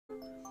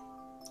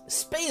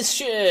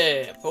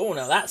Spaceship! Oh,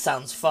 now that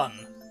sounds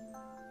fun.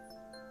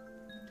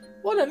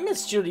 What a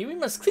mess, Julie. We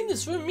must clean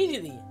this room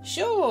immediately.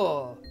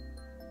 Sure.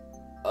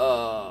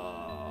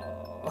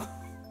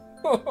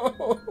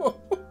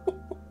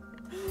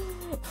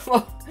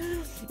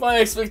 My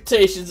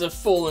expectations have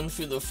fallen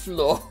through the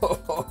floor.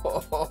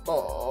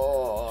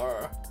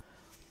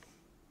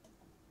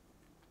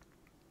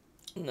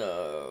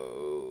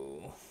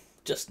 No.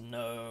 Just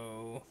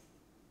no.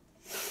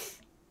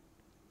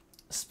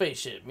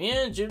 Spaceship. Me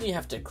and Julie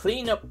have to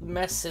clean up the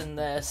mess in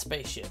their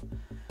spaceship.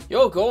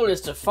 Your goal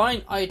is to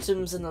find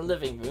items in the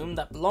living room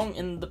that belong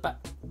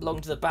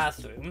to the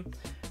bathroom,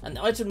 and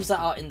the items that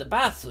are in the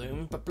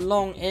bathroom but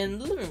belong in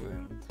the living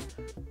room.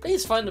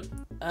 Please find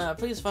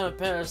a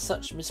pair of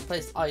such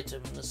misplaced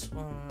items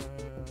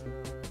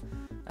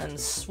and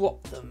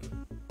swap them.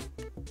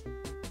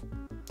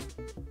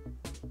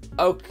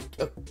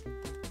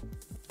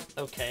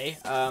 Okay.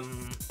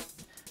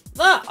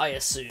 That I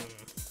assume.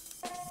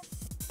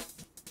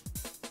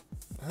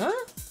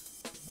 Huh?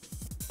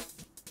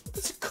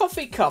 It's a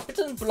coffee cup. It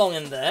doesn't belong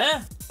in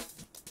there.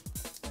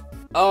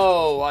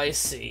 Oh, I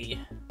see.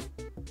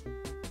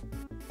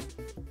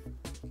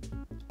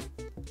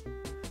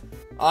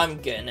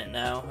 I'm getting it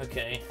now.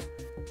 Okay.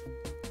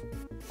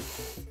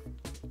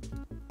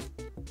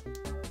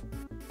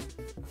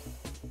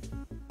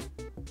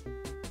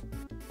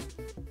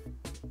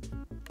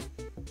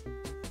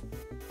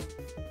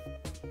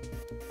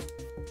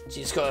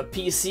 She's got a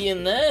PC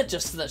in there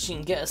just so that she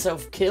can get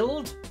herself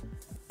killed.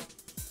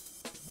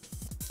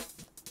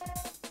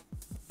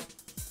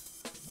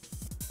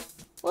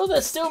 Well,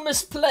 they're still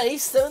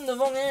misplaced. They're in the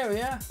wrong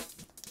area.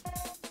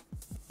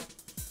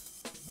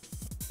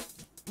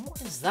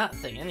 What is that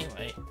thing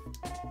anyway?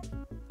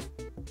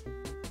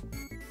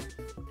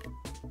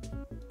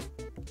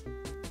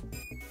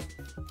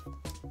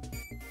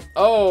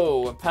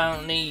 Oh,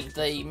 apparently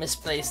they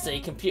misplaced a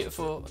computer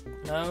for...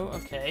 No,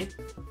 okay.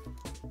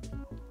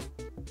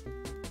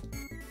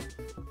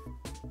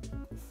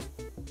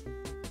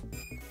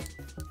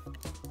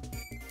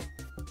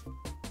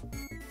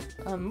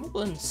 I'm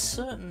more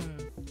uncertain.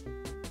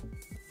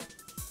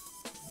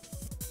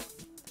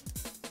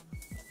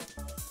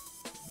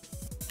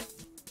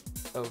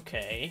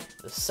 Okay,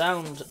 the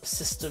sound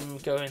system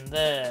going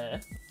there.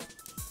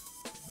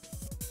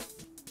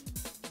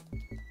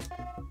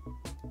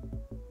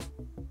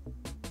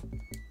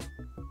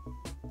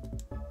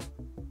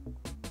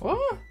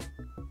 What?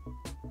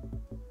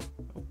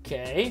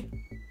 Okay.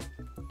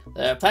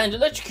 They're planning to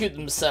electrocute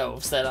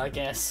themselves then, I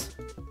guess.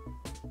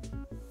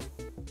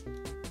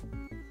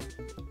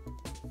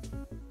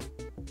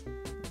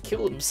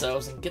 Kill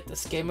themselves and get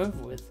this game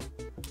over with.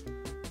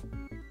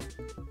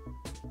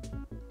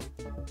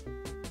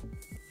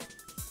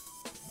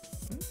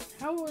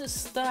 How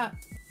is that?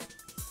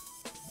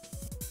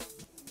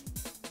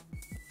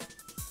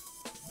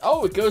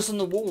 Oh, it goes on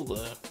the wall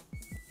there.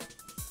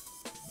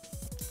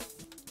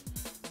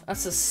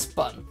 That's a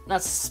sponge.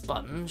 That's a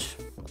sponge.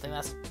 I think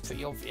that's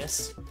pretty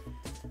obvious.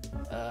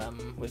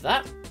 With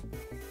that.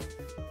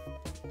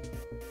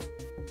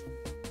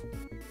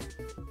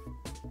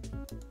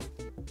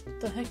 What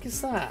the heck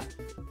is that?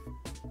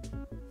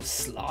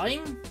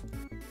 Slime?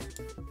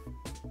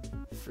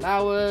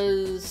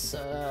 Flowers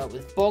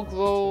with bog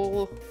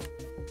roll.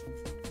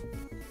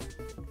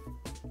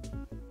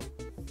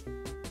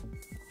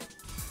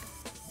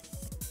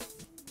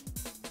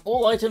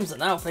 All items are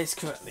now placed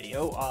correctly.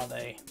 Oh, are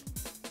they?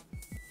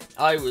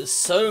 I was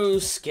so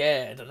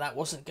scared that that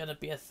wasn't going to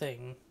be a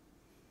thing.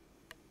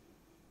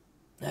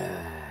 And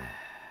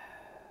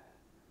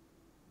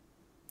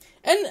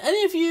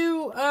any of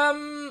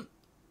you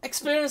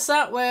experienced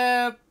that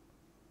where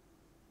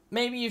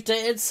maybe you've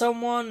dated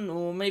someone,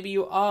 or maybe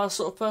you are a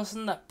sort of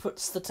person that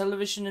puts the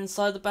television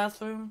inside the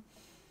bathroom?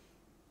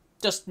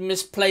 Just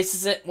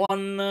misplaces it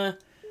one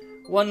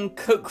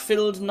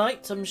Coke-filled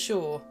night, I'm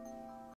sure.